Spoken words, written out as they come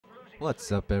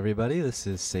What's up, everybody? This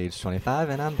is Sage25,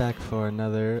 and I'm back for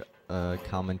another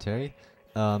commentary.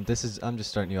 I'm just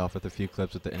starting you off with a few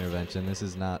clips with the intervention. This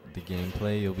is not the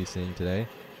gameplay you'll be seeing today.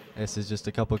 This is just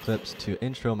a couple clips to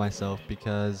intro myself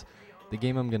because the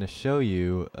game I'm going to show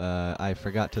you, I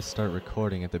forgot to start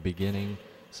recording at the beginning,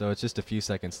 so it's just a few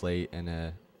seconds late,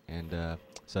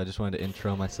 so I just wanted to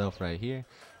intro myself right here.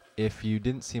 If you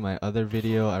didn't see my other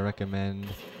video, I recommend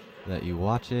that you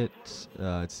watch it.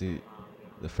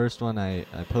 The first one I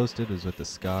posted was with the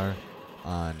Scar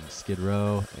on Skid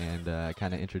Row, and I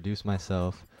kind of introduced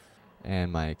myself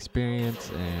and my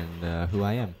experience and who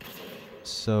I am.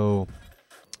 So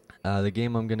the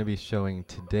game I'm going to be showing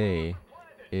today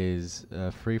is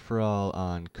free-for-all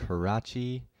on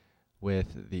Karachi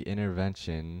with the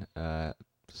intervention.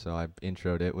 So I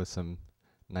introed it with some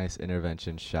nice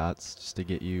intervention shots just to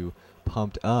get you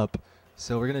pumped up.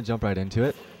 So we're going to jump right into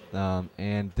it.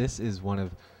 And this is one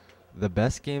of the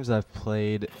best games I've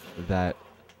played that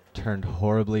turned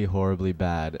horribly, horribly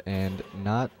bad, and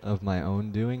not of my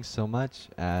own doing so much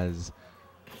as,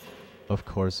 of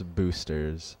course,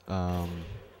 boosters. I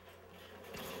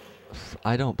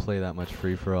don't play that much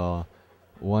free-for-all.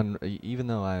 Even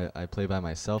though I play by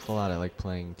myself a lot, I like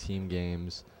playing team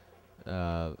games,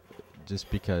 just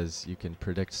because you can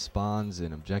predict spawns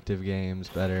in objective games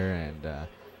better,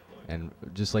 and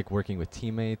just like working with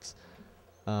teammates.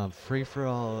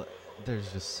 Free-for-all,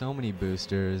 there's just so many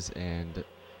boosters, and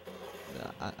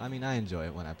I mean, I enjoy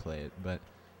it when I play it, but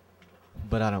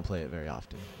I don't play it very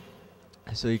often.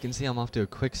 So you can see I'm off to a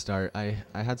quick start. I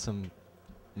had some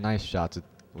nice shots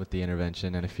with the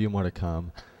intervention and a few more to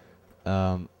come.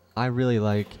 I really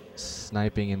like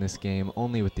sniping in this game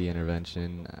only with the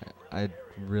intervention.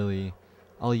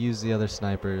 I'll use the other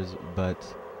snipers, but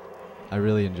I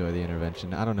really enjoy the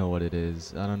intervention. I don't know what it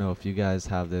is. I don't know if you guys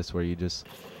have this where you just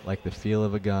like the feel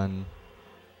of a gun.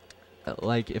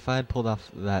 Like if I had pulled off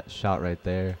that shot right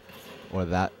there, or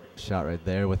that shot right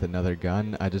there with another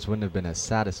gun, I just wouldn't have been as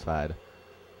satisfied.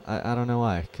 I don't know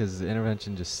why, because the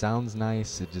intervention just sounds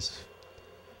nice.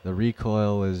 The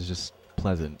recoil is just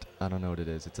pleasant. I don't know what it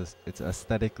is. It's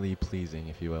aesthetically pleasing,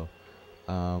 if you will.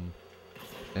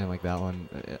 And like that one,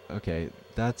 okay,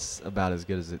 that's about as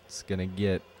good as it's gonna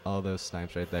get. All those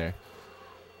snipes right there.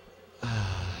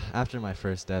 After my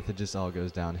first death, it just all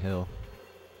goes downhill.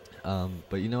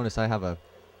 But you notice I have a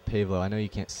Pavlo. I know you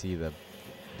can't see the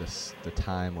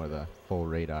time or the full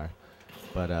radar,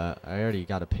 but I already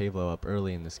got a Pavlo up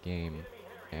early in this game,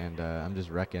 and I'm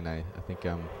just wrecking. I think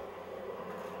I'm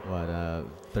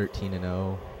 13-0,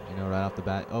 you know, right off the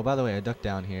bat. Oh, by the way, I ducked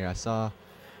down here. I saw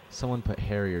someone put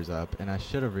Harriers up, and I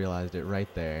should have realized it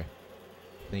right there,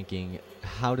 thinking,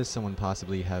 how does someone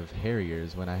possibly have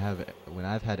Harriers when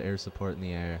I've had air support in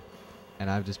the air, and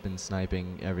I've just been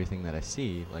sniping everything that I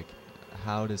see? Like,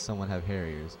 how does someone have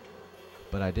Harriers?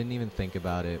 But I didn't even think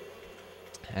about it,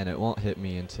 and it won't hit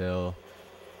me until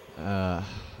a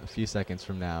few seconds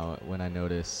from now when I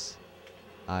notice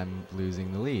I'm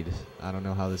losing the lead. I don't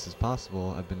know how this is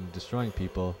possible. I've been destroying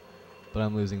people, but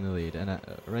I'm losing the lead. And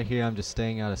right here, I'm just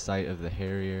staying out of sight of the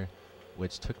Harrier,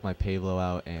 which took my Pavlo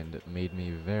out and made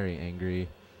me very angry.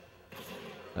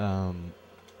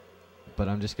 But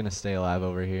I'm just going to stay alive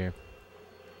over here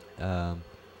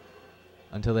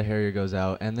until the Harrier goes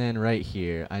out. And then right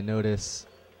here, I notice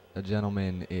a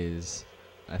gentleman is,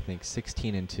 I think,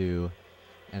 16-2,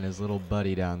 and his little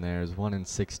buddy down there is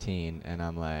 1-16, and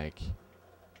I'm like,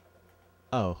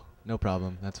 oh, no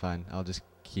problem, that's fine. I'll just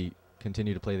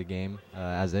continue to play the game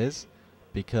as is,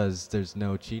 because there's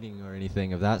no cheating or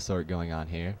anything of that sort going on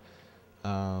here.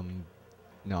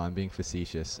 No, I'm being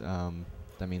facetious.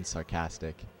 That means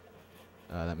sarcastic.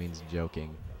 That means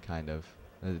joking, kind of.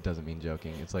 It doesn't mean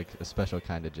joking. It's like a special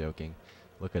kind of joking.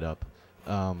 Look it up.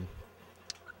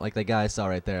 Like the guy I saw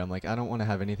right there, I'm like, I don't want to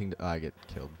have anything to... Oh, I get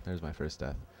killed. There's my first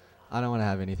death. I don't want to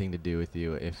have anything to do with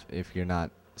you if you're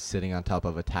not sitting on top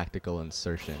of a tactical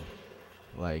insertion.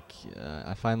 Like,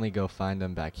 I finally go find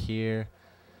him back here.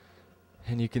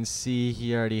 And you can see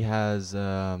he already has,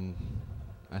 I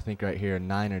think right here, a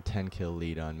 9 or 10 kill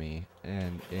lead on me.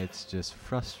 And it's just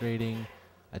frustrating.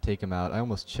 I take him out. I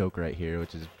almost choke right here,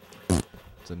 which is...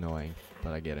 it's annoying,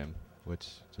 but I get him, which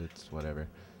it's whatever.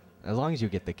 As long as you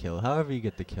get the kill. However you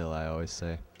get the kill, I always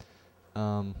say.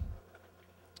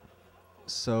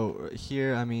 So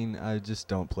here, I mean, I just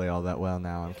don't play all that well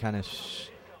now. I'm kind of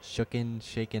shaken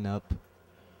up.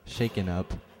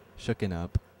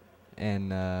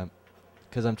 And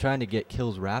because I'm trying to get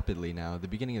kills rapidly now. At the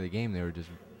beginning of the game, they were just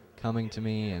coming to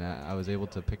me, and I was able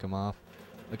to pick them off.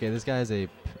 Okay, this guy has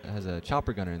a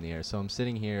chopper gunner in the air, so I'm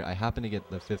sitting here. I happen to get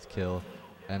the 5th kill,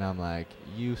 and I'm like,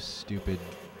 you stupid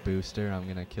booster, I'm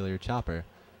gonna kill your chopper.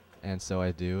 And so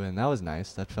I do, and that was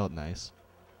nice. That felt nice.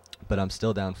 But I'm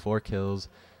still down 4 kills.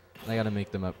 I gotta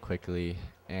make them up quickly.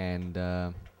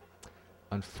 And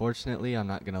unfortunately, I'm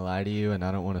not gonna lie to you, and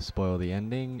I don't want to spoil the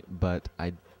ending, but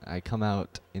I come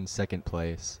out in 2nd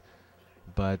place.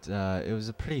 But it was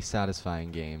a pretty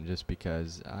satisfying game, just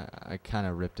because I kind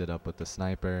of ripped it up with the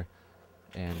sniper,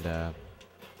 and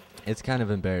it's kind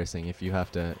of embarrassing if you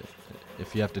have to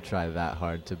try that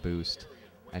hard to boost,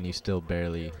 and you still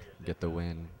barely get the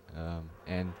win.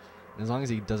 And as long as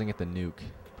he doesn't get the nuke,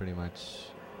 pretty much,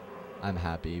 I'm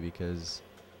happy, because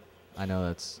I know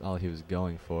that's all he was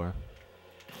going for.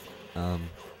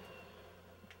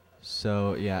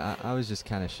 So yeah, I was just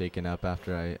kind of shaken up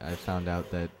after I found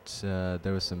out that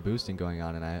there was some boosting going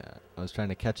on, and I was trying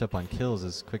to catch up on kills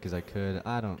as quick as I could.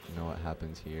 I don't know what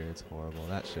happens here. It's horrible.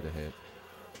 That should have hit.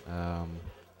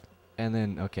 And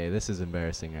then, okay, this is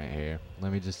embarrassing right here.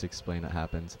 Let me just explain what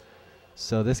happens.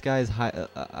 So this guy's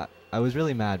I was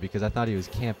really mad because I thought he was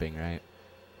camping, right?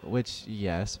 Which,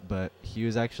 yes, but he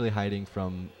was actually hiding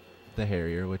from the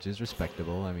Harrier, which is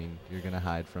respectable. I mean, you're gonna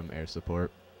hide from air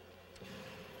support.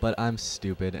 But I'm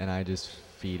stupid, and I just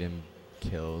feed him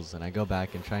kills, and I go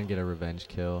back and try and get a revenge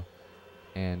kill,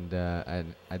 and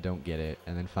I don't get it.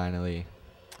 And then finally,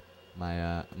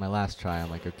 my last try,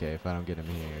 I'm like, okay, if I don't get him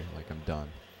here, like, I'm done.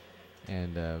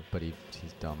 And but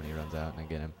he's dumb, and he runs out, and I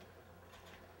get him.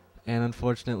 And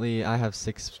unfortunately, I have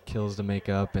 6 kills to make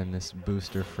up, and this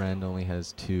booster friend only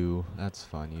has 2. That's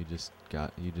fun. You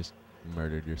just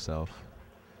murdered yourself.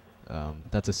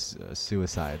 That's a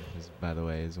suicide, by the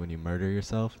way, is when you murder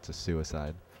yourself. It's a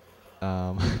suicide.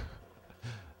 The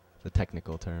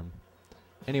technical term.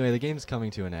 Anyway, the game's coming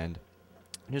to an end.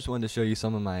 I just wanted to show you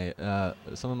some of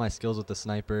my skills with the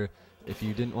sniper. If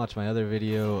you didn't watch my other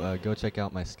video, go check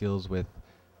out my skills with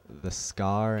the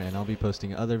SCAR, and I'll be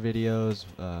posting other videos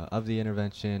of the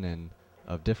intervention and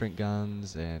of different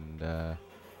guns and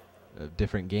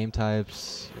different game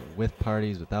types, with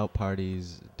parties, without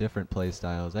parties, different play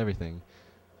styles, everything.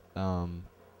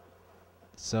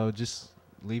 So just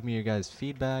leave me your guys'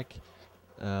 feedback.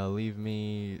 Leave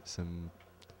me some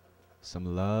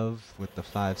love with the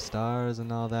 5 stars and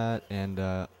all that, and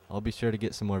I'll be sure to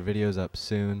get some more videos up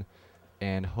soon,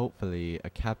 and hopefully a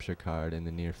capture card in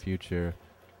the near future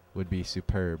would be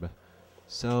superb.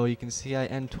 So you can see I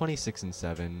end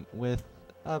 26-7 with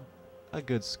a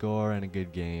good score and a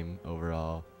good game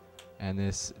overall, and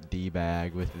this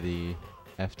D-bag with the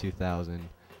F2000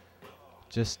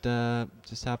 just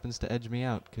happens to edge me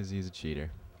out because he's a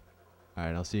cheater.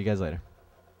 Alright, I'll see you guys later.